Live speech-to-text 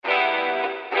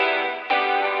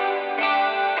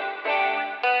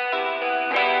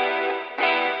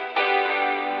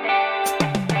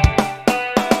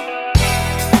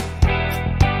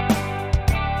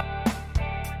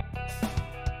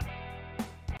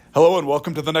Hello and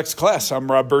welcome to the next class.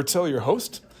 I'm Rob Birdsell, your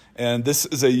host, and this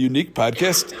is a unique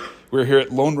podcast. We're here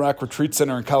at Lone Rock Retreat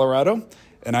Center in Colorado,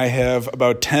 and I have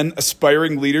about 10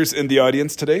 aspiring leaders in the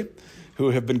audience today who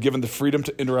have been given the freedom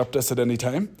to interrupt us at any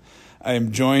time. I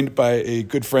am joined by a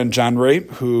good friend, John Rey,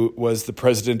 who was the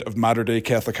president of Mater Dei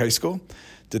Catholic High School,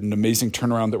 did an amazing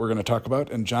turnaround that we're going to talk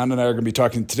about, and John and I are going to be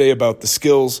talking today about the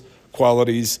skills,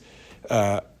 qualities,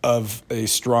 of a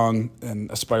strong and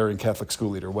aspiring Catholic school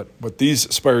leader, what these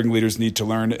aspiring leaders need to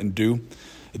learn and do,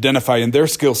 identify in their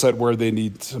skill set where they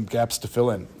need some gaps to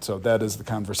fill in. So that is the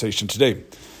conversation today.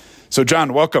 So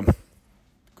John, welcome.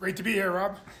 Great to be here,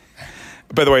 Rob.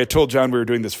 By the way, I told John we were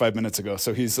doing this 5 minutes ago,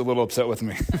 so he's a little upset with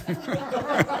me.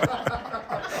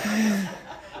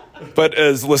 But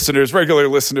as listeners, regular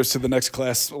listeners to the next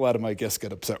class, a lot of my guests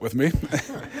get upset with me.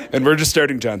 And we're just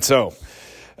starting, John. So,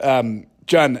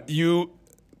 John, you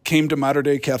came to Mater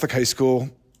Dei Catholic High School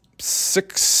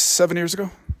 7 years ago?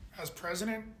 As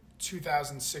president,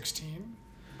 2016,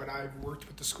 but I've worked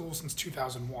with the school since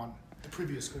 2001, the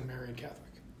previous school, Marian Catholic.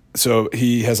 So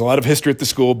he has a lot of history at the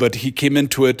school, but he came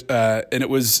into it, and it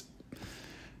was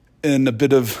in a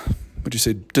bit of, what'd you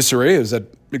say, disarray? Is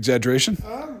that exaggeration?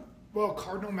 Well,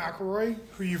 Cardinal McElroy,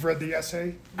 who you've read the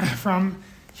essay from,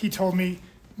 he told me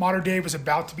Mater Dei was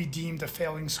about to be deemed a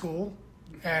failing school,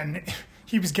 and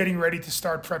he was getting ready to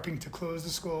start prepping to close the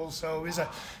school, so it was a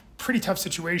pretty tough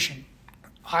situation.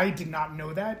 I did not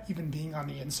know that, even being on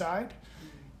the inside.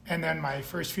 And then my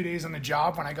first few days on the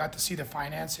job, when I got to see the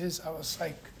finances, I was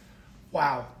like,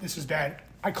 wow, this is bad.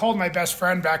 I called my best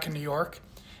friend back in New York,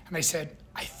 and I said,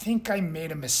 I think I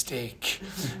made a mistake.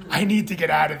 I need to get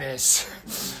out of this.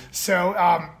 So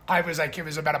I was like, it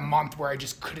was about a month where I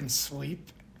just couldn't sleep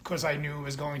because I knew it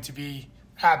was going to be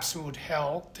absolute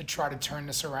hell to try to turn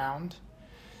this around.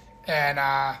 And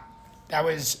that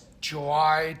was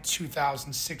July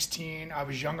 2016. I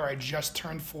was younger. I just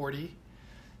turned 40.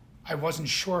 I wasn't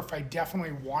sure if I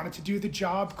definitely wanted to do the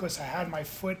job because I had my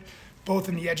foot both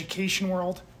in the education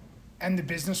world and the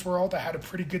business world. I had a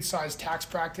pretty good sized tax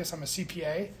practice. I'm a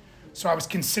CPA. So I was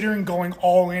considering going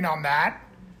all in on that.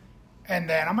 And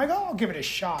then I'm like, oh, I'll give it a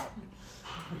shot.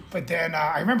 But then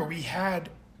I remember we had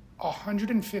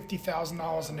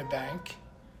 $150,000 in the bank,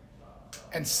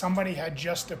 and somebody had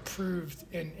just approved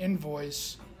an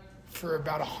invoice for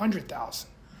about $100,000.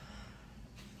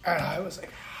 And I was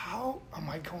like, how am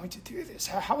I going to do this?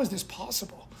 How is this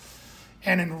possible?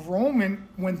 And enrollment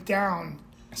went down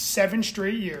 7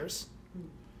 straight years.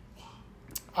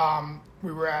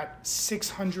 We were at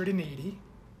 680.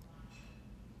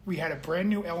 We had a brand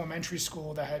new elementary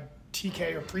school that had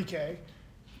TK or pre-K,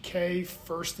 K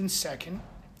first and second.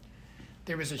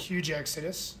 There was a huge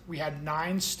exodus. We had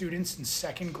 9 students in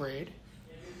second grade.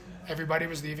 Everybody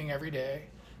was leaving every day.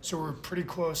 So we were pretty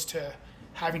close to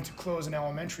having to close an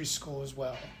elementary school as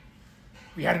well.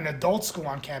 We had an adult school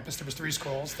on campus. There was 3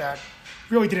 schools that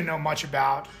really didn't know much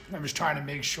about. I was trying to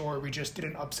make sure we just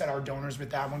didn't upset our donors with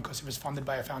that one because it was funded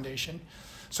by a foundation.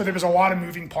 So there was a lot of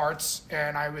moving parts,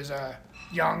 and I was a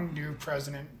young, new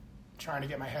president trying to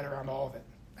get my head around all of it.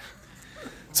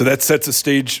 So that sets a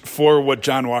stage for what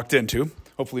John walked into.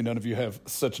 Hopefully none of you have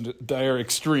such a dire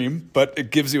extreme, but it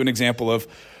gives you an example of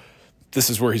this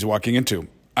is where he's walking into.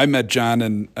 I met John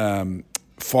in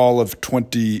fall of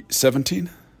 2017.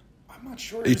 I'm not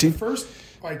sure. It was 18? the first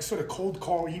sort of cold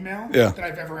call email Yeah. that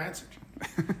I've ever answered.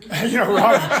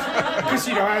 Rob,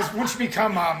 because once you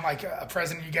become a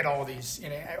president, you get all these.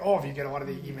 All of you get a lot of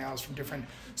the emails from different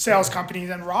sales companies.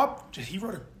 And Rob, he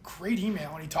wrote a great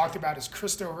email, and he talked about his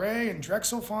Cristo Rey and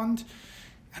Drexel Fund.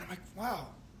 And I'm like, wow.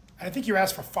 And I think you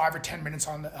asked for 5 or 10 minutes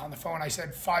on the phone. I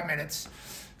said 5 minutes.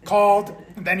 Called,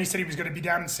 and then he said he was going to be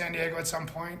down in San Diego at some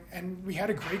point, and we had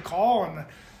a great call, and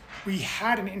we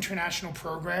had an international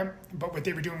program, but what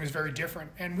they were doing was very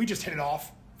different, and we just hit it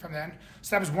off from then.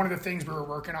 So that was one of the things we were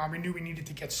working on. We knew we needed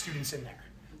to get students in there,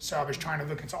 so I was trying to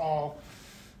look into all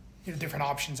different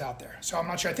options out there. So I'm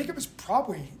not sure. I think it was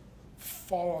probably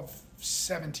fall of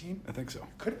 17. I think so.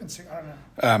 Could have been. I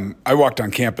don't know. I walked on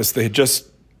campus. They had just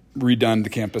redone the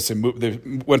campus. They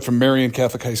went from Marian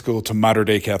Catholic High School to Mater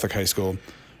Dei Catholic High School.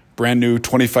 Brand new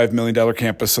 $25 million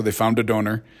campus, so they found a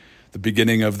donor, the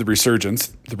beginning of the resurgence,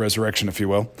 the resurrection, if you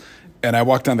will. And I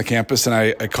walked on the campus, and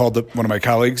I called up one of my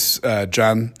colleagues,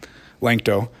 John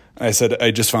Langto, and I said,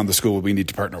 I just found the school we need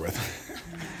to partner with.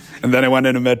 And then I went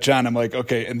in and met John. I'm like,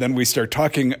 okay. And then we start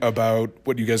talking about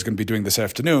what you guys are going to be doing this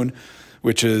afternoon,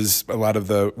 which is a lot of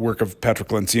the work of Patrick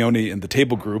Lencioni and the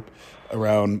table group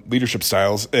around leadership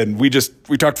styles. And we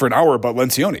talked for an hour about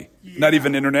Lencioni, not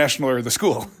even international or the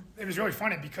school. It was really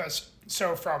funny because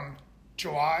from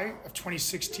July of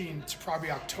 2016 to probably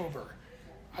October,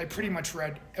 I pretty much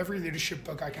read every leadership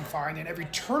book I can find and every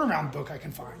turnaround book I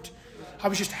can find. I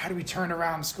was just, how do we turn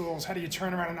around schools? How do you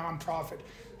turn around a nonprofit?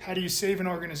 How do you save an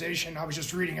organization? I was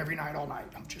just reading every night, all night.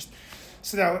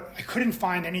 So that I couldn't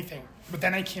find anything. But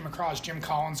then I came across Jim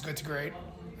Collins' Good to Great,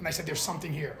 and I said, there's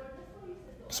something here.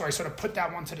 So I sort of put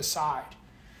that one to the side.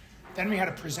 Then we had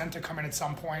a presenter come in at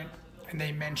some point, and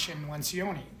they mentioned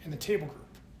Lencioni in the table group.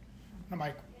 And I'm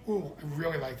like, ooh, I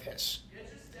really like this.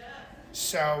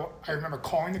 So I remember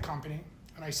calling the company,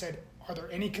 and I said, are there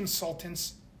any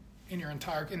consultants in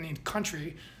the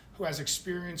country who has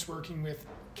experience working with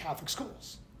Catholic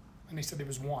schools? And they said there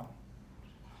was one,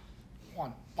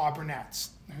 Bob Burnett,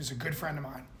 who's a good friend of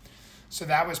mine. So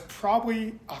that was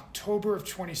probably October of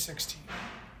 2016.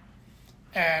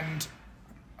 And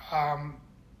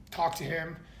talked to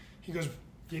him. He goes,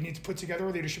 you need to put together a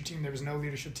leadership team. There was no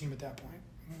leadership team at that point.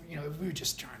 We were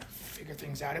just trying to figure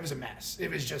things out. It was a mess. It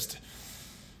was just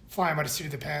flying by the seat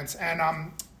of the pants. And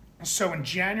so in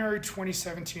January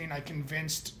 2017, I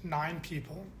convinced 9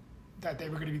 people that they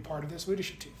were going to be part of this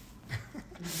leadership team.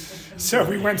 So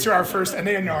we went to our first, and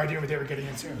they had no idea what they were getting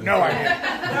into. No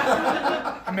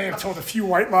idea. I may have told a few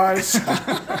white lies.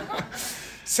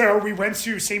 So we went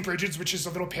to St. Bridget's, which is a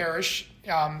little parish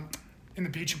in the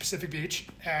beach, in Pacific Beach,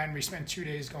 and we spent 2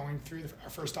 days going through our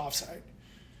first offsite.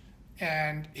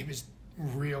 And it was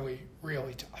really,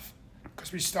 really tough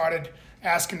because we started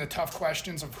asking the tough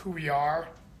questions of who we are,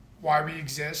 why we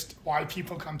exist, why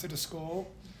people come to the school.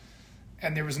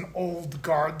 And there was an old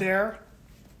guard there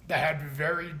that had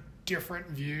very different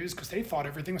views because they thought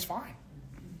everything was fine.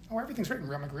 Oh, everything's great. I'm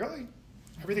like, really?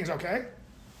 Everything's okay?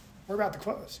 We're about to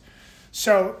close.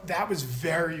 So that was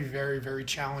very, very, very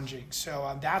challenging.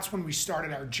 So that's when we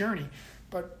started our journey.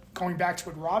 But going back to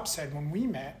what Rob said, when we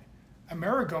met,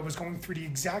 Amerigo was going through the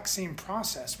exact same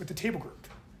process with the table group.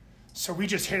 So we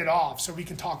just hit it off so we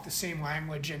can talk the same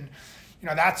language. And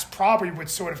that's probably what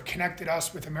sort of connected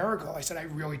us with Amerigo. I said, I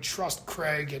really trust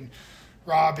Craig and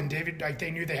Rob and David. Like,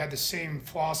 they knew they had the same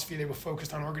philosophy. They were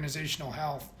focused on organizational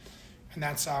health. And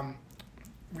that's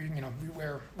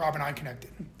where Rob and I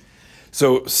connected.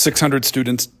 So 600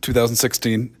 students,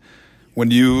 2016. When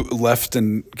you left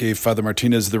and gave Father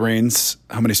Martinez the reins,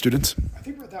 how many students? I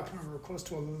think at that point we were close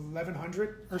to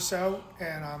 1,100 or so.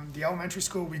 And the elementary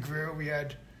school we grew, we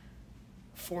had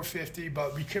 450,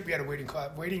 but we had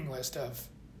a waiting list of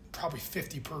probably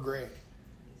 50 per grade.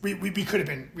 We could have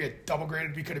been, we had double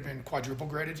graded, we could have been quadruple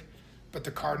graded, but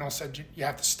the Cardinal said you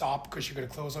have to stop because you're going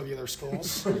to close all the other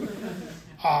schools.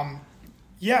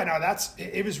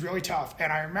 It was really tough.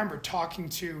 And I remember talking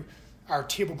to our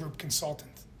table group consultant.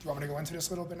 Do you want me to go into this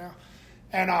a little bit now?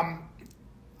 And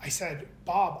I said,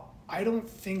 Bob, I don't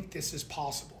think this is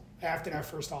possible after that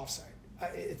first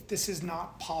offsite. This is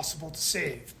not possible to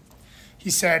save.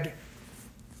 He said,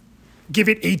 give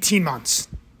it 18 months.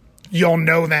 You'll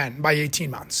know then by 18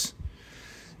 months.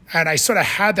 And I sort of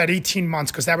had that 18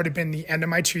 months because that would have been the end of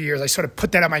my 2 years. I sort of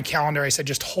put that on my calendar. I said,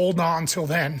 just hold on till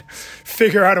then.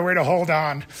 Figure out a way to hold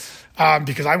on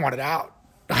because I wanted out.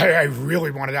 I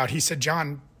really wanted out. He said,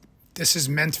 John, this is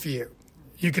meant for you.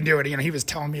 You can do it. He was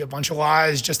telling me a bunch of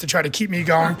lies just to try to keep me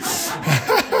going.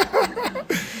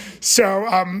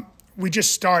 So we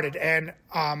just started and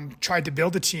tried to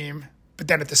build a team, but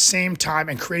then at the same time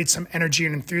and create some energy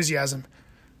and enthusiasm,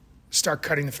 start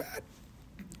cutting the fat.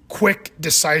 Quick,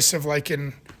 decisive, like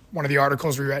in one of the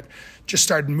articles we read, just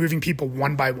started moving people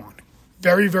one by one.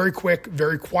 Very, very quick,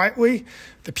 very quietly.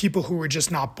 The people who were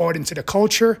just not bought into the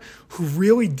culture, who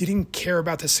really didn't care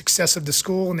about the success of the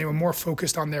school, and they were more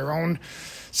focused on their own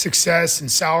success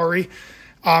and salary.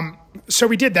 So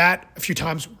we did that a few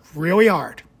times really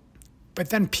hard. But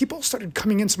then people started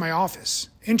coming into my office.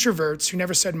 Introverts who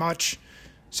never said much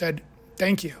said,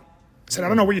 thank you. I said, I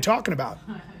don't know what you're talking about.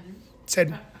 I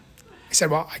said,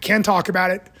 well, I can't talk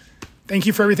about it. Thank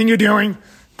you for everything you're doing.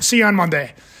 See you on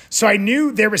Monday. So I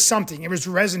knew there was something. It was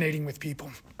resonating with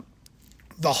people.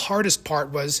 The hardest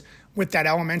part was with that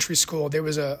elementary school, there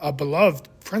was a beloved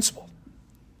principal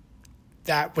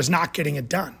that was not getting it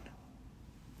done.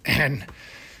 And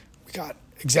we got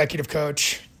executive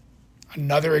coach,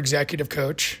 another executive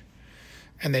coach,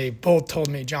 and they both told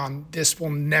me, John, this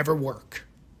will never work.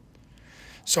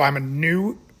 So I'm a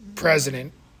new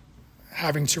president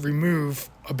having to remove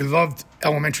a beloved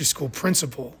elementary school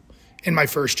principal in my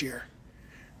first year.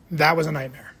 That was a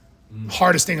nightmare.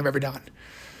 Hardest thing I've ever done.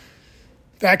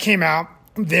 That came out.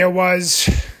 There was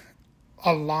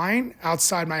a line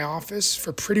outside my office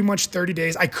for pretty much 30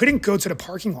 days. I couldn't go to the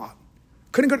parking lot.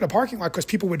 Because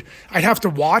I'd have to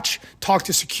watch, talk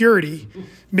to security,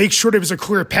 make sure there was a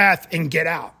clear path and get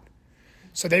out.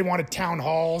 So they wanted town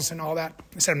halls and all that.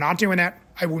 I said, I'm not doing that.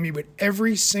 I will meet with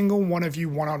every single one of you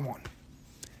one-on-one.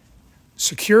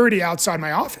 Security outside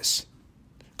my office,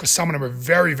 because some of them are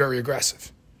very, very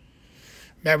aggressive.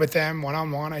 Met with them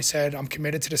one-on-one. I said, I'm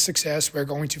committed to the success. We're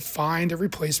going to find a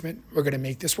replacement. We're going to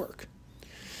make this work.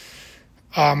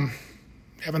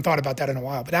 Haven't thought about that in a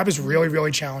while, but that was really,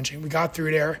 really challenging. We got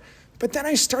through there, but then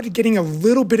I started getting a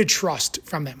little bit of trust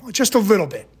from them, just a little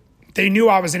bit. They knew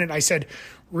I was in it. I said,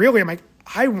 really? I'm like,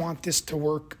 I want this to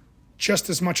work just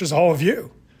as much as all of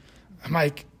you. I'm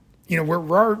like,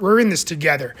 we're in this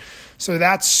together. So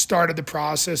that started the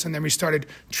process, and then we started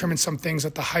trimming some things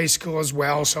at the high school as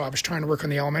well. So I was trying to work on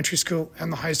the elementary school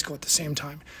and the high school at the same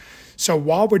time. So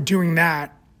while we're doing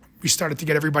that, we started to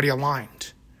get everybody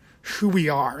aligned, who we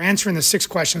are, answering the 6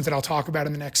 questions that I'll talk about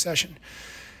in the next session.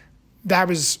 That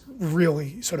was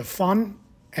really sort of fun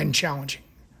and challenging.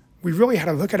 We really had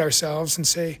to look at ourselves and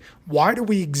say, why do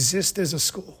we exist as a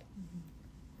school?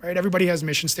 Right? Everybody has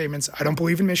mission statements. I don't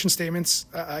believe in mission statements.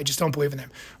 I just don't believe in them.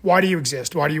 Why do you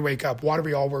exist? Why do you wake up? Why do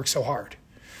we all work so hard?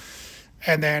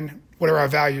 And then what are our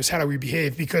values? How do we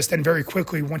behave? Because then very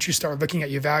quickly, once you start looking at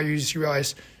your values, you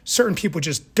realize certain people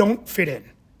just don't fit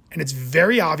in. And it's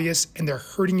very obvious, and they're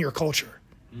hurting your culture.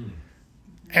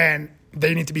 And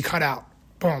they need to be cut out.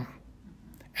 Boom.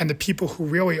 And the people who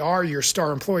really are your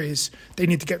star employees, they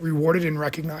need to get rewarded and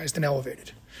recognized and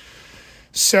elevated.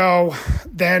 So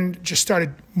then just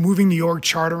started moving the org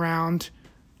chart around,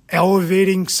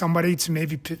 elevating somebody to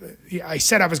maybe, I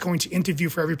said I was going to interview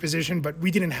for every position, but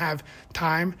we didn't have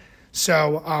time.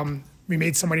 So we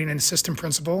made somebody an assistant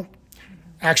principal,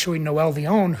 actually Noel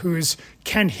Leone, who's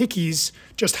Ken Hickey's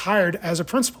just hired as a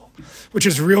principal, which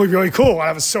is really, really cool.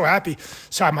 I was so happy.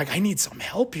 So I'm like, I need some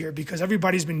help here because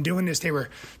everybody's been doing this. They were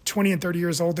 20 and 30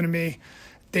 years older than me.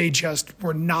 They just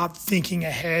were not thinking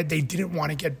ahead. They didn't want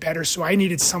to get better. So I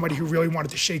needed somebody who really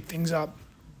wanted to shake things up.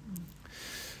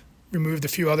 Removed a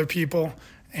few other people,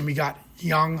 and we got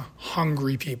young,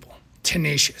 hungry people,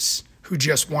 tenacious, who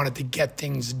just wanted to get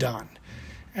things done.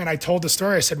 And I told the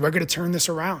story. I said, we're going to turn this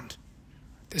around.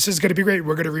 This is going to be great.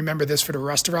 We're going to remember this for the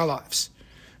rest of our lives.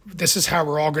 This is how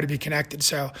we're all going to be connected.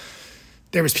 So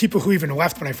there was people who even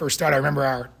left when I first started. I remember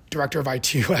our director of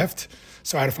IT left,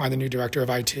 so I had to find a new director of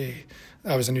IT.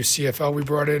 That was a new CFO we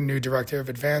brought in, new director of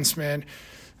advancement.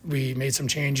 We made some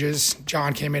changes.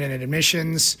 John came in at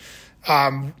admissions.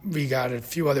 We got a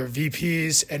few other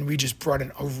VPs, and we just brought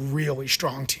in a really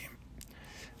strong team.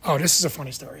 Oh, this is a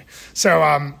funny story. So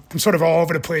I'm sort of all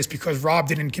over the place because Rob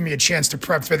didn't give me a chance to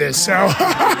prep for this. So,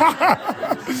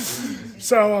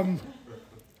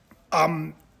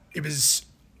 it was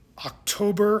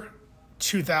October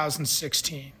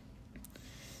 2016.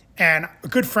 And a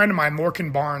good friend of mine,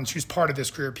 Morgan Barnes, who's part of this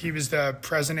group, he was the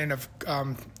president of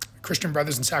Christian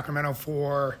Brothers in Sacramento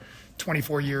for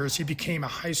 24 years. He became a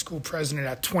high school president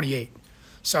at 28.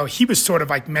 So he was sort of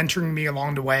like mentoring me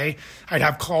along the way. I'd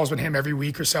have calls with him every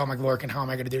week or so. I'm like, Lorcan, how am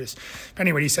I going to do this? But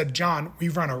anyway, he said, John, we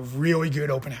run a really good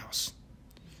open house.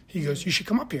 He goes, you should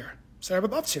come up here. I said, I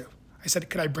would love to. I said,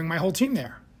 could I bring my whole team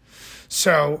there?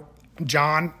 So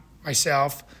John,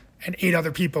 myself, and 8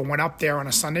 other people went up there on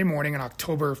a Sunday morning on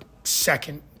October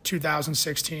 2nd,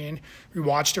 2016. We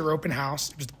watched their open house.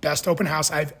 It was the best open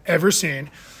house I've ever seen.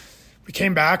 We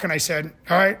came back and I said,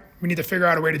 all right, we need to figure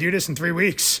out a way to do this in 3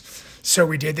 weeks. So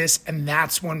we did this, and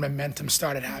that's when momentum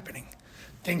started happening.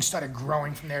 Things started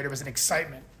growing from there. There was an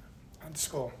excitement at the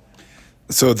school.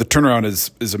 So the turnaround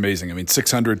is amazing. I mean,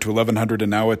 600 to 1,100,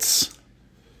 and now it's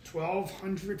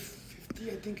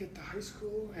 1,250, I think, at the high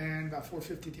school, and about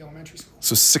 450 at the elementary school.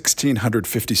 So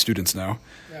 1,650 students now.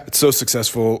 Yeah. It's so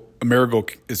successful. Amerigo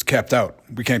is capped out.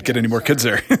 We can't get any more kids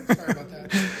there. Sorry about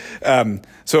that.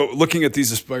 So looking at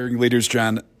these aspiring leaders,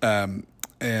 John,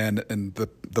 and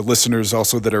the listeners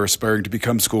also that are aspiring to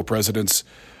become school presidents,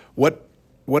 what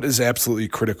is absolutely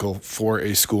critical for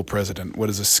a school president? What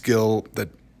is a skill that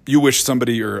you wish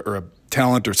somebody, or a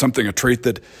talent or something, a trait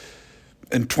that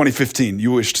in 2015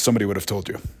 you wished somebody would have told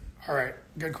you? All right,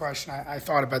 good question. I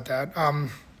thought about that.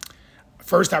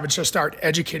 First, I would just start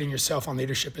educating yourself on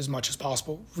leadership as much as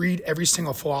possible. Read every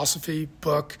single philosophy,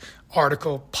 book,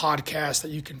 article, podcast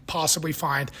that you can possibly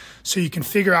find so you can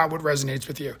figure out what resonates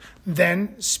with you.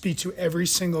 Then speak to every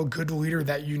single good leader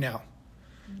that you know.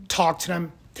 Talk to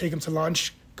them, take them to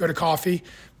lunch, go to coffee,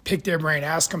 pick their brain,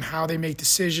 ask them how they make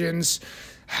decisions,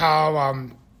 how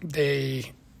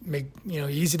they make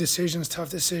easy decisions, tough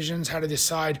decisions, how to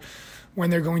decide when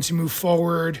they're going to move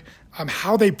forward,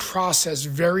 how they process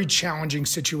very challenging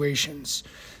situations.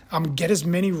 Get as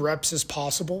many reps as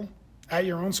possible at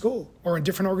your own school or in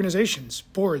different organizations,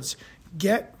 boards.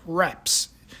 Get reps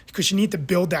because you need to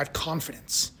build that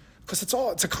confidence. because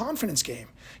it's a confidence game.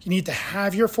 You need to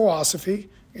have your philosophy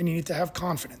and you need to have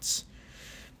confidence.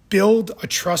 Build a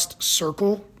trust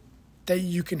circle that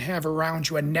you can have around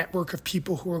you, a network of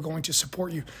people who are going to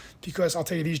support you, because I'll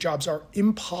tell you, these jobs are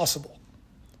impossible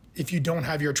if you don't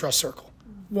have your trust circle.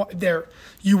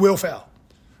 You will fail.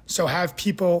 So have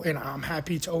people, and I'm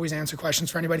happy to always answer questions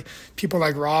for anybody, people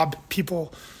like Rob,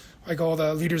 people like all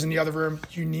the leaders in the other room,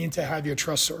 you need to have your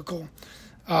trust circle.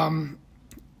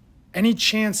 Any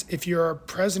chance, if your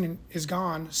president is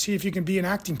gone, see if you can be an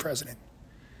acting president.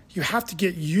 You have to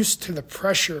get used to the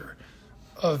pressure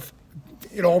of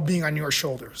it all being on your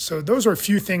shoulders. So those are a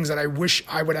few things that I wish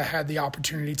I would have had the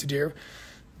opportunity to do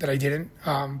that I didn't.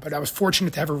 But I was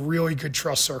fortunate to have a really good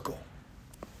trust circle.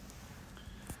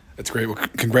 That's great. Well,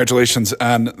 congratulations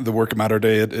on the work at Mater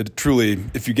Dei. It truly,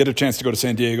 if you get a chance to go to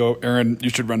San Diego, Aaron, you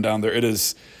should run down there. It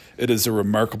is a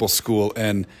remarkable school,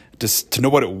 and just to know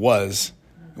what it was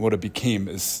and what it became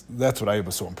that's what I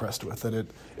was so impressed with. That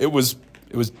it was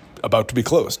about to be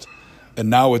closed, and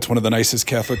now it's one of the nicest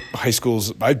Catholic high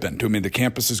schools I've been to. I mean, the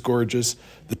campus is gorgeous,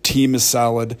 the team is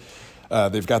solid.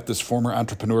 They've got this former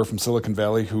entrepreneur from Silicon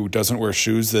Valley who doesn't wear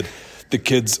shoes that the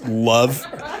kids love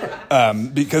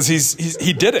because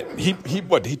he did it.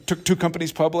 He took 2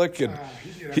 companies public, and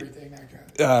He did everything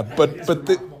that guy.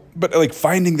 but like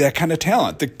finding that kind of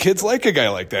talent, the kids like a guy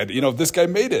like that. This guy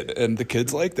made it, and the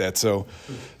kids like that. So,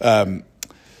 do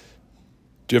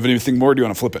you have anything more? Or do you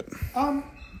want to flip it?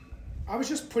 I was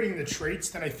just putting the traits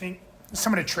that I think,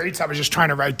 some of the traits I was just trying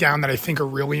to write down that I think are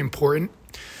really important.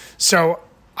 So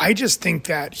I just think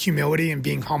that humility and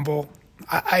being humble,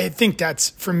 I think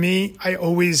that's, for me, I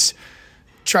always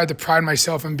tried to pride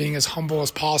myself in being as humble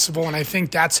as possible. And I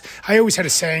think I always had a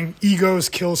saying, egos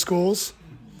kill schools,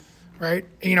 right?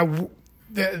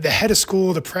 The head of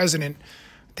school, the president,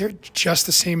 they're just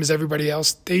the same as everybody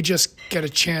else. They just get a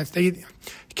chance. They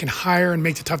can hire and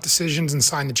make the tough decisions and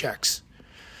sign the checks.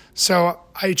 So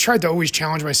I tried to always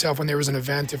challenge myself when there was an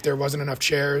event, if there wasn't enough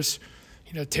chairs,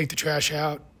 take the trash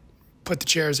out, put the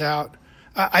chairs out.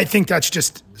 I think that's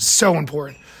just so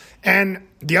important. And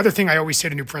the other thing I always say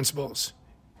to new principals,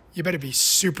 you better be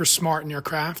super smart in your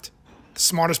craft. The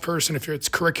smartest person, if it's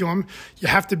curriculum, you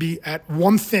have to be at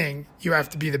one thing, you have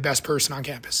to be the best person on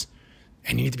campus.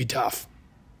 And you need to be tough.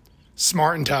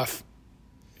 Smart and tough.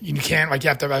 You can't, you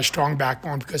have to have a strong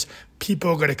backbone because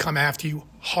people are going to come after you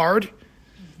hard,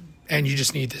 and you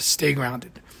just need to stay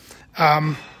grounded.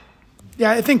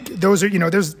 Yeah, I think those are,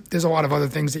 there's a lot of other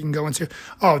things that you can go into.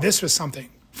 Oh, this was something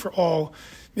for all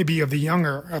maybe of the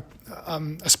younger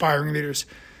aspiring leaders.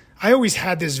 I always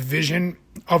had this vision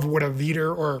of what a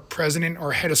leader or a president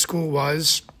or head of school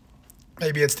was.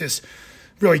 Maybe it's this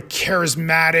really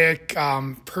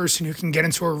charismatic person who can get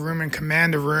into a room and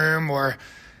command a room, or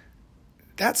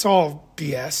that's all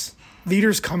BS.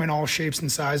 Leaders come in all shapes and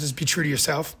sizes. Be true to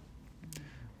yourself,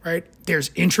 right? There's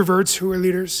introverts who are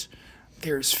leaders.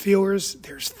 There's feelers,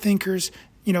 there's thinkers,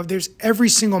 there's every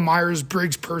single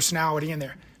Myers-Briggs personality in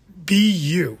there. Be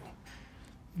you.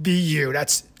 Be you.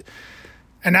 That's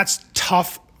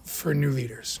tough for new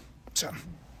leaders. So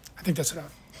I think that's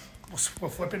enough. We'll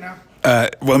flip it now.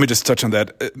 Well, let me just touch on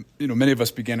that. Many of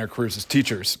us began our careers as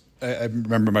teachers. I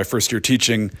remember my first year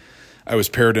teaching, I was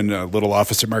paired in a little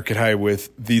office at Market High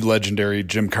with the legendary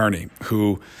Jim Carney,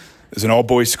 who is an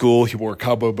all-boys school. He wore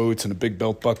cowboy boots and a big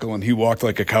belt buckle, and he walked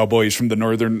like a cowboy. He's from the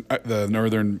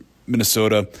northern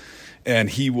Minnesota, and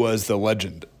he was the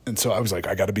legend. And so I was like,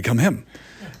 I got to become him.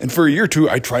 And for a year or two,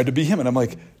 I tried to be him, and I'm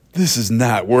like, this is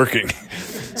not working.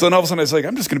 So then all of a sudden, I was like,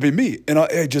 I'm just going to be me. And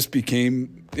I just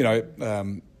became,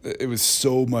 it was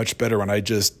so much better when I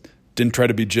just didn't try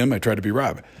to be Jim. I tried to be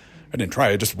Rob. I didn't try.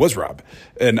 I just was Rob.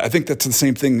 And I think that's the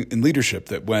same thing in leadership,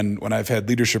 that when I've had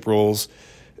leadership roles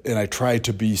and I try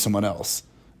to be someone else,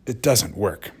 it doesn't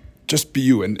work. Just be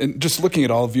you. And just looking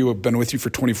at all of you who have been with you for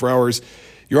 24 hours,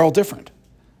 you're all different.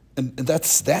 And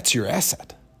that's your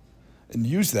asset. And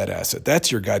use that asset.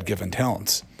 That's your God-given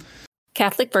talents.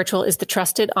 Catholic Virtual is the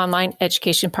trusted online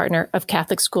education partner of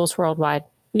Catholic schools worldwide.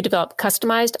 We develop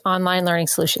customized online learning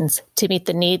solutions to meet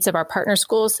the needs of our partner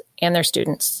schools and their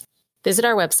students. Visit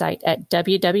our website at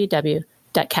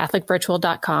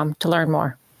www.catholicvirtual.com to learn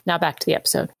more. Now back to the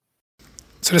episode.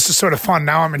 So this is sort of fun.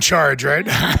 Now I'm in charge, right?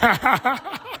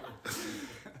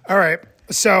 All right.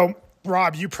 So,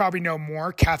 Rob, you probably know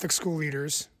more Catholic school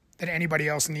leaders than anybody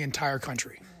else in the entire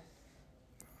country.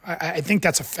 I think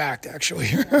that's a fact, actually.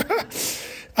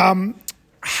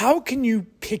 How can you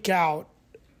pick out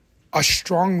a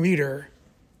strong leader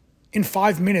in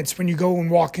 5 minutes when you go and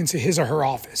walk into his or her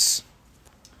office?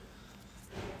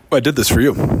 Well, I did this for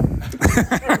you.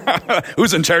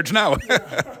 Who's in charge now?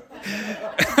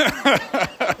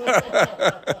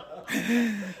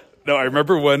 No, I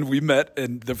remember when we met,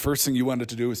 and the first thing you wanted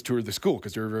to do was tour the school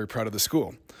because you were very proud of the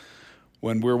school.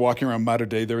 When we were walking around Mater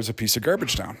Dei, there was a piece of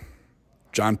garbage down.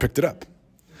 John picked it up.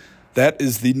 That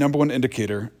is the number one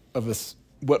indicator of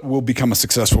what will become a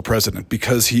successful president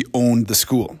because he owned the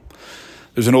school.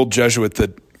 There's an old Jesuit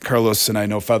that Carlos and I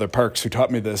know, Father Parks, who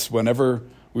taught me this. Whenever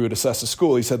we would assess a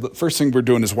school, he said, the first thing we're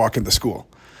doing is walking the school.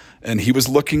 And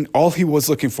all he was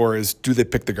looking for is, do they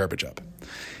pick the garbage up?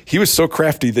 He was so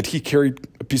crafty that he carried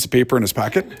a piece of paper in his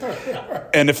pocket.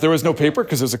 And if there was no paper,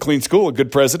 because it was a clean school, a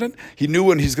good president, he knew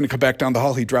when he's going to come back down the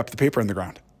hall, he'd drop the paper on the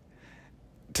ground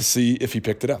to see if he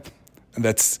picked it up. And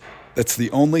that's the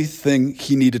only thing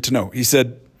he needed to know. He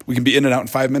said, we can be in and out in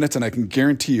 5 minutes, and I can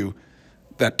guarantee you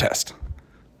that test.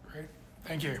 Great.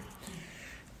 Thank you.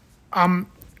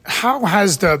 How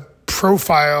has the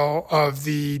profile of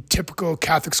the typical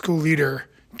Catholic school leader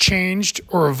changed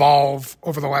or evolved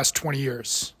over the last 20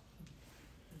 years?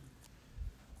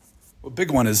 Well, a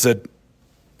big one is that,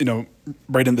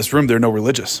 right in this room, there are no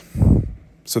religious.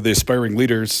 So the aspiring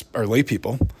leaders are lay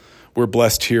people. We're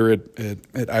blessed here at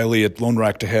Eiley at Lone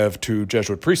Rock to have 2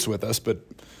 Jesuit priests with us, but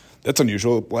that's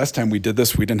unusual. Last time we did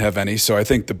this, we didn't have any. So I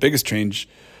think the biggest change,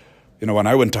 when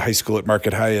I went to high school at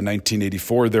Market High in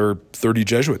 1984, there were 30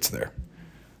 Jesuits there.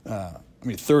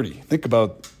 30. Think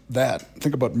about that.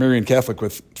 Think about Marian Catholic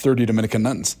with 30 Dominican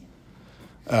nuns.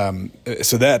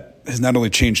 So that has not only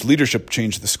changed leadership,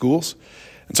 changed the schools.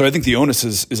 And so I think the onus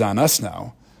is on us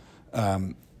now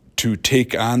to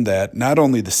take on that, not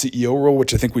only the CEO role,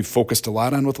 which I think we've focused a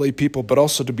lot on with lay people, but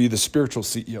also to be the spiritual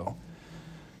CEO.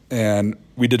 And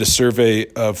we did a survey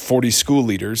of 40 school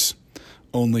leaders.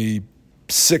 Only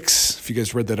 6, if you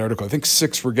guys read that article, I think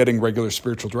 6 were getting regular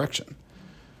spiritual direction.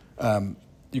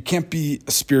 You can't be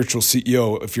a spiritual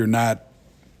CEO if you're not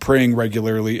praying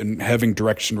regularly and having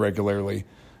direction regularly.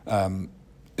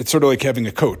 It's sort of like having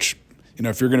a coach.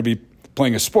 If you're going to be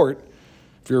playing a sport,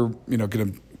 if you're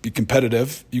going to be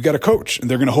competitive, you got a coach, and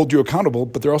they're going to hold you accountable,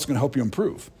 but they're also going to help you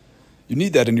improve. You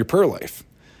need that in your prayer life.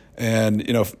 And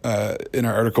in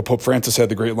our article, Pope Francis had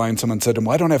the great line. Someone said to him,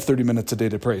 "Well, I don't have 30 minutes a day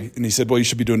to pray," and he said, "Well, you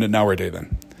should be doing it an hour a day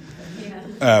then."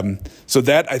 So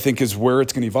that, I think, is where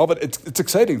it's going to evolve. It's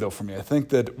exciting, though, for me. I think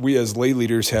that we as lay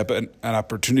leaders have an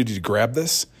opportunity to grab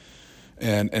this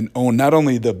and own not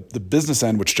only the business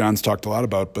end, which John's talked a lot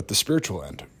about, but the spiritual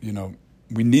end.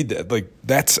 We need that.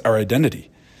 That's our identity.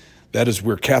 That is,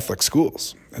 we're Catholic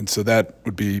schools. And so that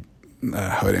would be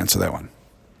how I'd answer that one.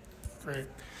 Great.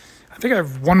 I think I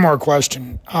have one more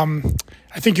question.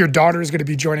 I think your daughter is going to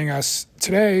be joining us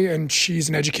today, and she's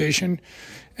in education,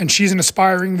 and she's an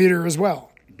aspiring leader as well.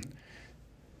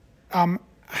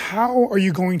 How are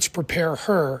you going to prepare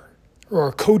her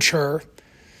or coach her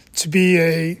to be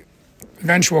a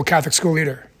eventual Catholic school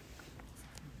leader?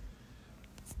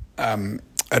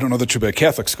 I don't know that she'll be a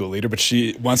Catholic school leader, but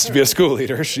she wants to be a school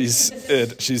leader.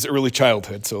 She's early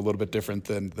childhood, so a little bit different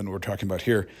than we're talking about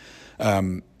here.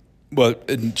 And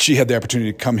she had the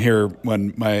opportunity to come here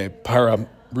when my para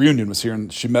reunion was here,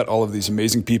 and she met all of these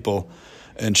amazing people,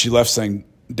 and she left saying,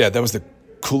 "Dad, that was the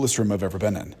coolest room I've ever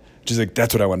been in." She's like,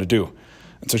 "That's what I want to do."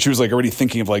 And so she was already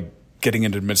thinking of getting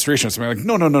into administration. So I'm like,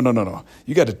 no.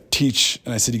 You got to teach.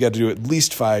 And I said, you got to do at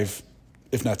least 5,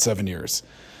 if not 7 years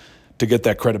to get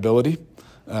that credibility.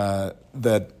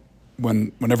 That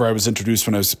whenever I was introduced,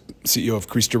 when I was CEO of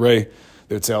John Rey,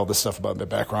 they would say all this stuff about my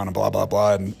background and blah, blah,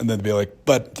 blah. And then they'd be like,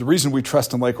 but the reason we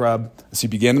trust him like Rob is he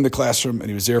began in the classroom and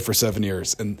he was there for 7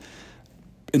 years, and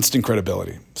instant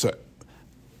credibility. So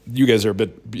you guys are a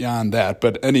bit beyond that,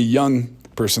 but any young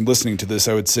person listening to this,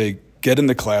 I would say get in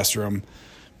the classroom,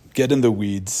 get in the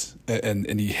weeds,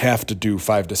 and you have to do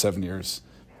 5 to 7 years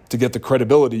to get the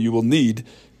credibility you will need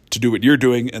to do what you're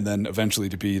doing and then eventually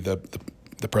to be the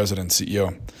president,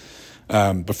 CEO.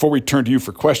 Before we turn to you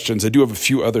for questions, I do have a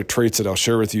few other traits that I'll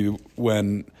share with you.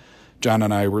 When John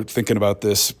and I were thinking about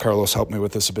this, Carlos helped me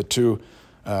with this a bit too.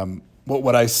 What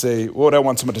would I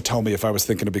want someone to tell me if I was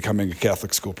thinking of becoming a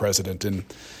Catholic school president?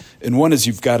 And one is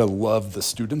you've got to love the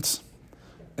students.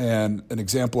 And an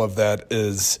example of that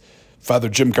is Father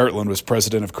Jim Gartland was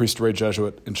president of Cristo Rey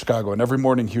Jesuit in Chicago. And every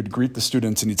morning he would greet the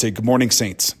students and he'd say, "Good morning,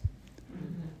 saints."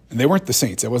 And they weren't the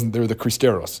saints. They were the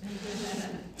Cristeros.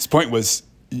 His point was,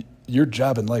 your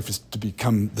job in life is to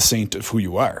become the saint of who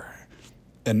you are.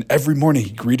 And every morning he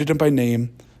greeted them by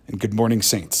name and "Good morning,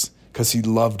 saints," because he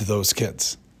loved those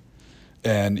kids.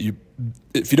 And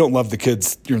if you don't love the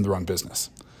kids, you're in the wrong business.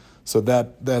 So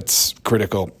that's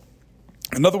critical.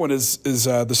 Another one is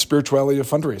the spirituality of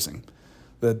fundraising.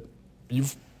 That you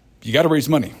got to raise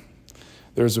money.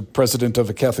 There's a president of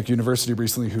a Catholic university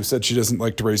recently who said she doesn't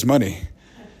like to raise money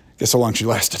Guess how long she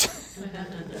lasted?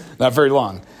 Not very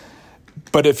long.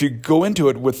 But if you go into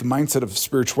it with the mindset of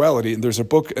spirituality, and there's a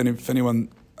book, and if anyone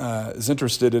is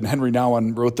interested, and Henry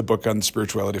Nouwen wrote the book on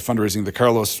spirituality fundraising that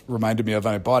Carlos reminded me of,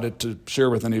 and I bought it to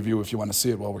share with any of you if you want to see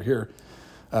it while we're here.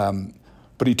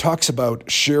 But he talks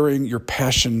about sharing your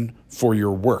passion for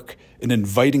your work and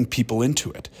inviting people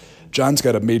into it. John's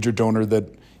got a major donor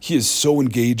that he is so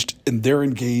engaged, and they're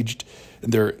engaged,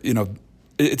 and they're,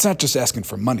 it's not just asking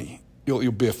for money.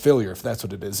 You'll be a failure if that's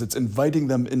what it is. It's inviting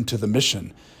them into the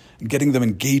mission and getting them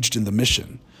engaged in the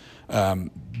mission.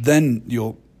 Then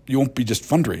you won't be just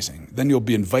fundraising. Then you'll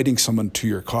be inviting someone to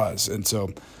your cause. And so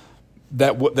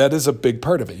that is a big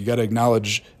part of it. You got to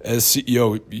acknowledge, as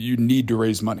CEO, you need to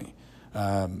raise money.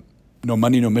 No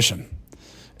money, no mission.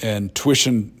 And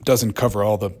tuition doesn't cover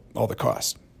all the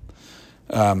cost.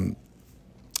 I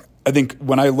think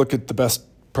when I look at the best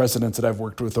presidents that I've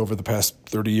worked with over the past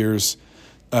 30 years,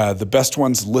 the best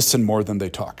ones listen more than they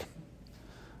talk.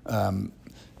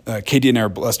 Katie and I are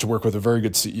blessed to work with a very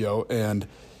good CEO, and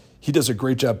he does a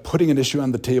great job putting an issue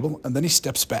on the table, and then he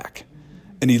steps back,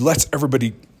 and he lets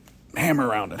everybody hammer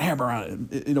around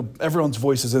it. Everyone's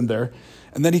voice is in there,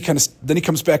 and then he comes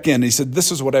back in, and he said, "This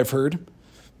is what I've heard."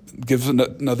 Gives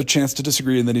another chance to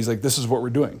disagree, and then he's like, "This is what we're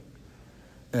doing."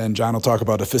 And John will talk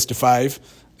about a fist of five,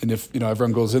 and if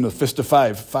everyone goes in a fist of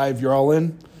five, you're all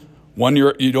in. One,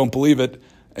 you don't believe it.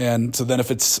 And so then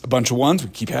if it's a bunch of ones, we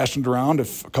keep hashing it around.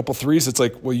 If a couple threes, it's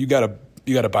like, well, you gotta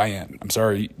buy in. I'm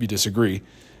sorry you disagree.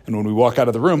 And when we walk out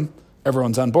of the room,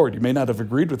 everyone's on board. You may not have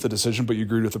agreed with the decision, but you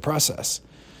agreed with the process.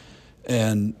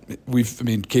 And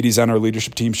Katie's on our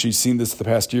leadership team. She's seen this the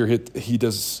past year. He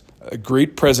does a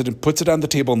great president, puts it on the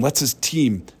table and lets his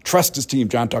team trust his team.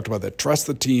 John talked about that. Trust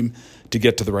the team to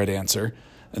get to the right answer.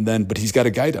 But he's got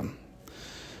to guide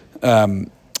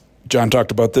them. John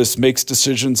talked about this, makes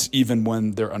decisions even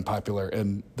when they're unpopular.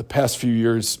 And the past few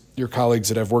years, your colleagues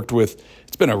that I've worked with,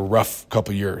 it's been a rough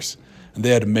couple years. And they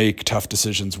had to make tough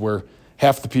decisions where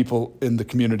half the people in the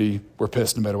community were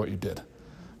pissed no matter what you did.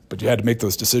 But you had to make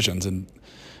those decisions.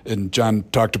 And John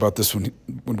talked about this when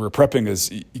we were prepping,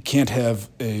 is you can't have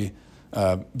a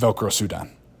Velcro suit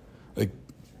on. Like,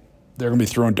 they're going to be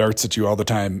throwing darts at you all the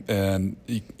time, and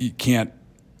you can't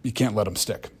let them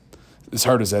stick, as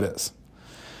hard as that is.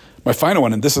 My final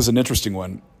one, and this is an interesting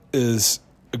one, is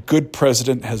a good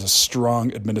president has a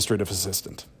strong administrative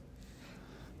assistant.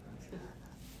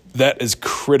 That is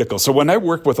critical. So when I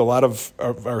work with a lot of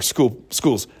our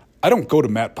schools, I don't go to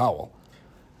Matt Powell.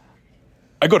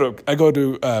 I go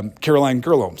to Caroline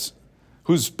Gerlomes,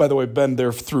 who's, by the way, been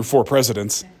there through 4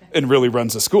 presidents and really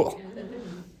runs the school.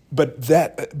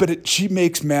 But she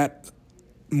makes Matt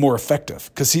more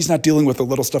effective because he's not dealing with the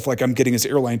little stuff like I'm getting his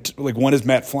airline. When is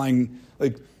Matt flying?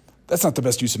 That's not the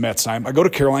best use of Matt's time. I go to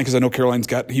Caroline because I know Caroline's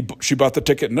she bought the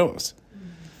ticket and knows.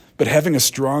 But having a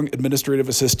strong administrative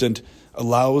assistant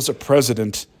allows a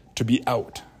president to be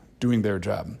out doing their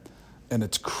job. And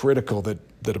it's critical that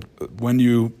when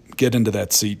you get into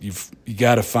that seat, you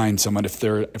got to find someone if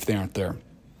they aren't there.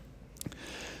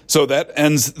 So that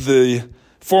ends the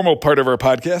formal part of our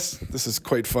podcast. This is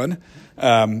quite fun,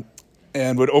 and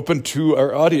would open to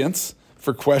our audience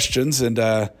for questions. And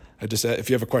if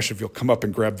you have a question, if you'll come up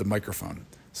and grab the microphone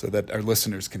so that our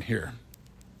listeners can hear.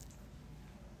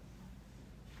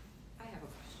 I have a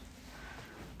question.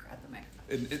 Grab the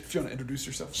microphone. And if you want to introduce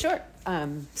yourself. Sure.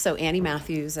 So Annie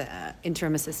Matthews,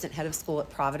 interim assistant head of school at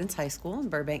Providence High School in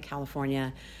Burbank,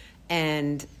 California.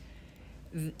 And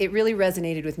it really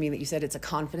resonated with me that you said it's a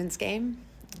confidence game.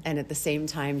 And at the same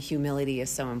time, humility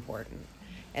is so important.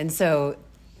 And so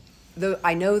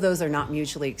I know those are not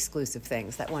mutually exclusive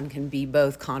things, that one can be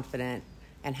both confident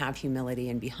and have humility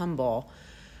and be humble.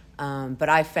 But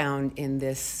I found in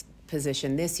this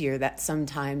position this year that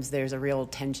sometimes there's a real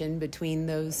tension between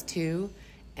those two,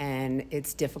 and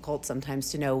it's difficult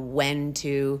sometimes to know when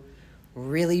to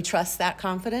really trust that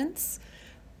confidence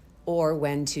or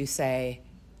when to say,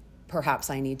 perhaps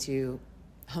I need to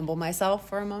humble myself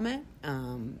for a moment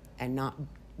and not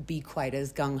be quite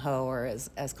as gung-ho or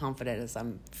as confident as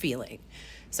I'm feeling.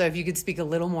 So if you could speak a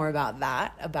little more about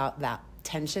that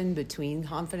tension between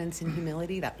confidence and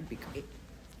humility, that would be great.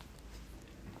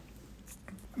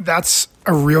 That's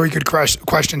a really good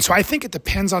question. So I think it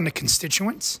depends on the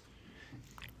constituents.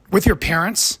 With your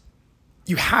parents,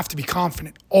 you have to be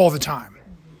confident all the time.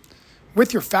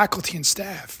 With your faculty and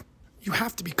staff, you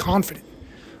have to be confident.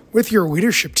 With your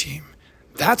leadership team,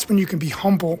 that's when you can be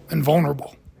humble and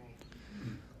vulnerable.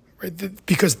 Right?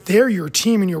 Because they're your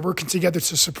team and you're working together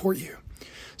to support you.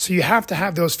 So you have to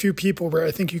have those few people where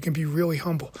I think you can be really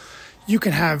humble.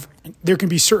 There can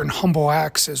be certain humble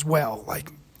acts as well.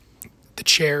 Like the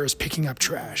chairs, picking up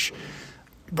trash.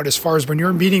 But as far as when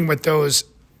you're meeting with those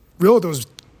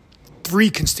three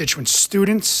constituents,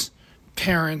 students,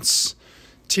 parents,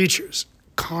 teachers,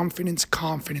 confidence,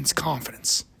 confidence,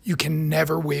 confidence. You can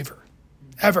never waver,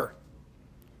 ever.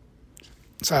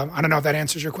 So I don't know if that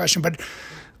answers your question, but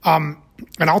and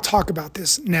I'll talk about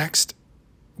this next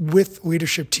with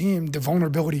leadership team. The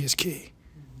vulnerability is key.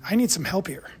 I need some help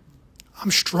here. I'm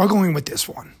struggling with this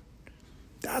one.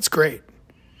 That's great.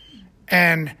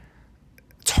 And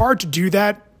it's hard to do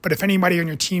that, but if anybody on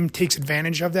your team takes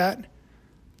advantage of that,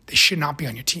 they should not be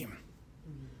on your team.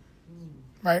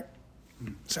 Right?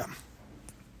 So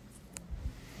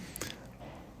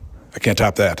I can't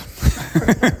top that.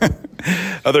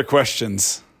 Other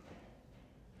questions?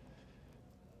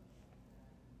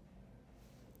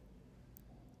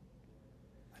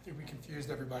 I think we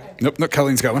confused everybody. Nope,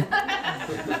 Colleen's got one.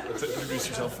 Introduce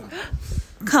yourself.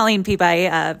 Colleen Peaby,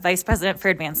 Vice President for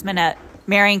Advancement at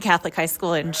Marian Catholic High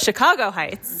School in Chicago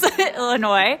Heights,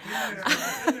 Illinois.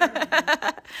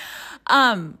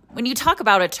 When you talk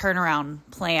about a turnaround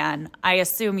plan, I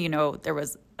assume, there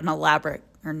was an elaborate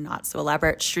or not so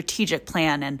elaborate strategic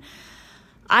plan. And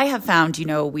I have found,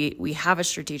 we have a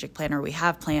strategic plan or we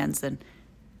have plans. And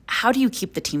how do you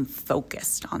keep the team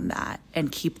focused on that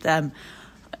and keep them,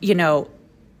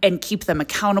 and keep them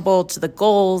accountable to the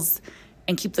goals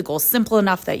and keep the goals simple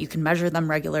enough that you can measure them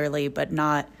regularly, but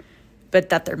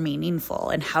that they're meaningful?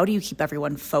 And how do you keep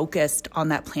everyone focused on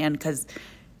that plan? Because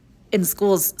in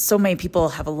schools, so many people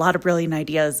have a lot of brilliant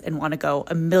ideas and want to go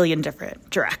a million different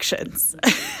directions.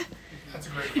 That's a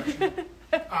great question.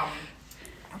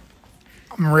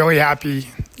 I'm really happy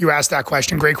you asked that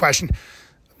question. Great question.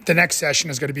 The next session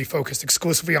is going to be focused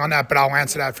exclusively on that, but I'll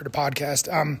answer that for the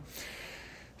podcast.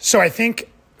 So I think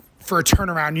for a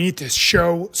turnaround, you need to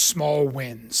show small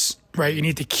wins, right? You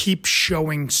need to keep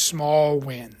showing small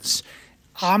wins.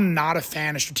 I'm not a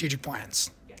fan of strategic plans.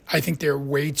 I think they're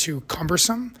way too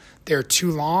cumbersome. They're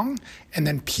too long. And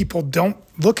then people don't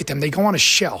look at them. They go on a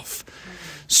shelf.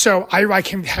 So I like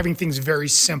having things very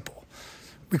simple.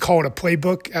 We call it a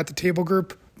playbook at the table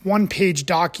group. 1-page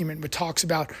document which talks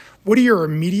about what are your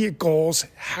immediate goals?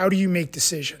 How do you make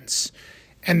decisions?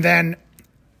 And then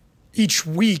each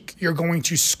week you're going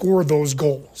to score those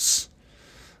goals.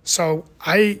 So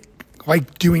I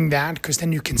like doing that because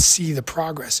then you can see the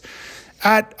progress.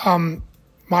 At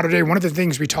Modern Day, one of the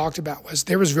things we talked about was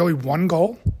there was really one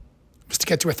goal, was to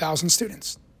get to 1,000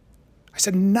 students. I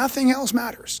said, nothing else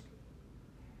matters.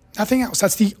 Nothing else.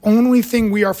 That's the only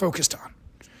thing we are focused on.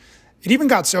 It even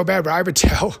got so bad where I would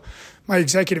tell my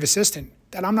executive assistant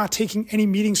that I'm not taking any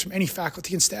meetings from any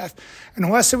faculty and staff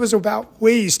unless it was about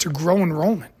ways to grow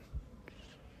enrollment.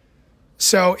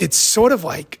 So it's sort of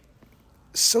like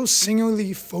so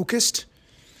singularly focused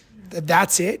that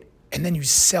that's it. And then you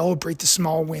celebrate the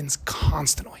small wins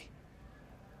constantly.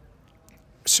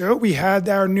 So we had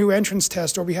our new entrance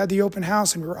test, or we had the open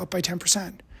house, and we were up by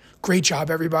 10%. Great job,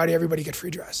 everybody. Everybody get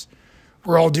free dress.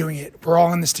 We're all doing it. We're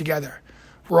all in this together.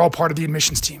 We're all part of the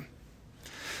admissions team.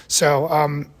 So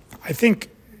I think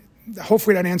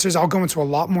hopefully that answers. I'll go into a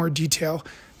lot more detail,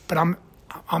 but I'm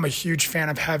a huge fan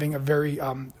of having a very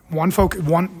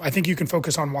I think you can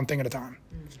focus on one thing at a time.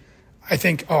 I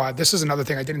think, this is another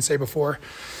thing I didn't say before.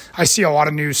 I see a lot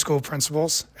of new school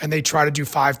principals, and they try to do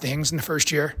 5 things in the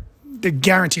first year. They're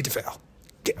guaranteed to fail.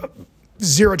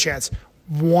 0 chance.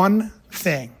 One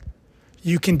thing.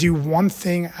 You can do one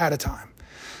thing at a time.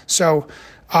 So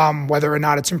whether or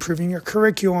not it's improving your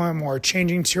curriculum or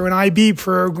changing to an IB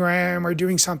program or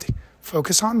doing something,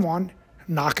 focus on one,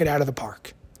 knock it out of the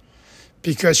park.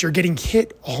 Because you're getting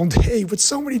hit all day with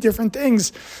so many different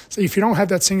things. So if you don't have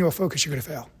that singular focus, you're going to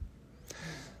fail.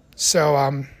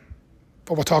 So,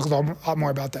 but we'll talk a lot more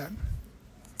about that.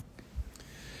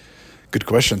 Good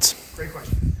questions. Great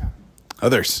question. Yeah.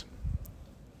 Others?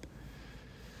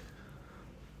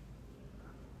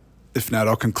 If not,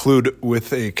 I'll conclude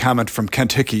with a comment from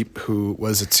Kent Hickey, who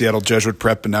was at Seattle Jesuit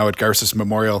Prep and now at Garces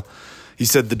Memorial. He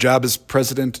said, the job as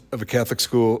president of a Catholic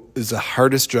school is the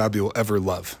hardest job you'll ever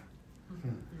love.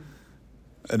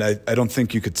 And I don't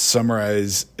think you could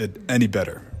summarize it any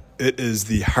better. It is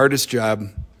the hardest job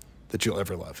that you'll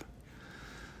ever love.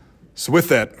 So with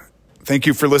that, thank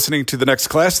you for listening to the next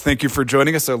class. Thank you for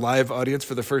joining us, our live audience,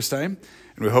 for the first time.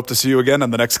 And we hope to see you again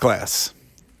on the next class.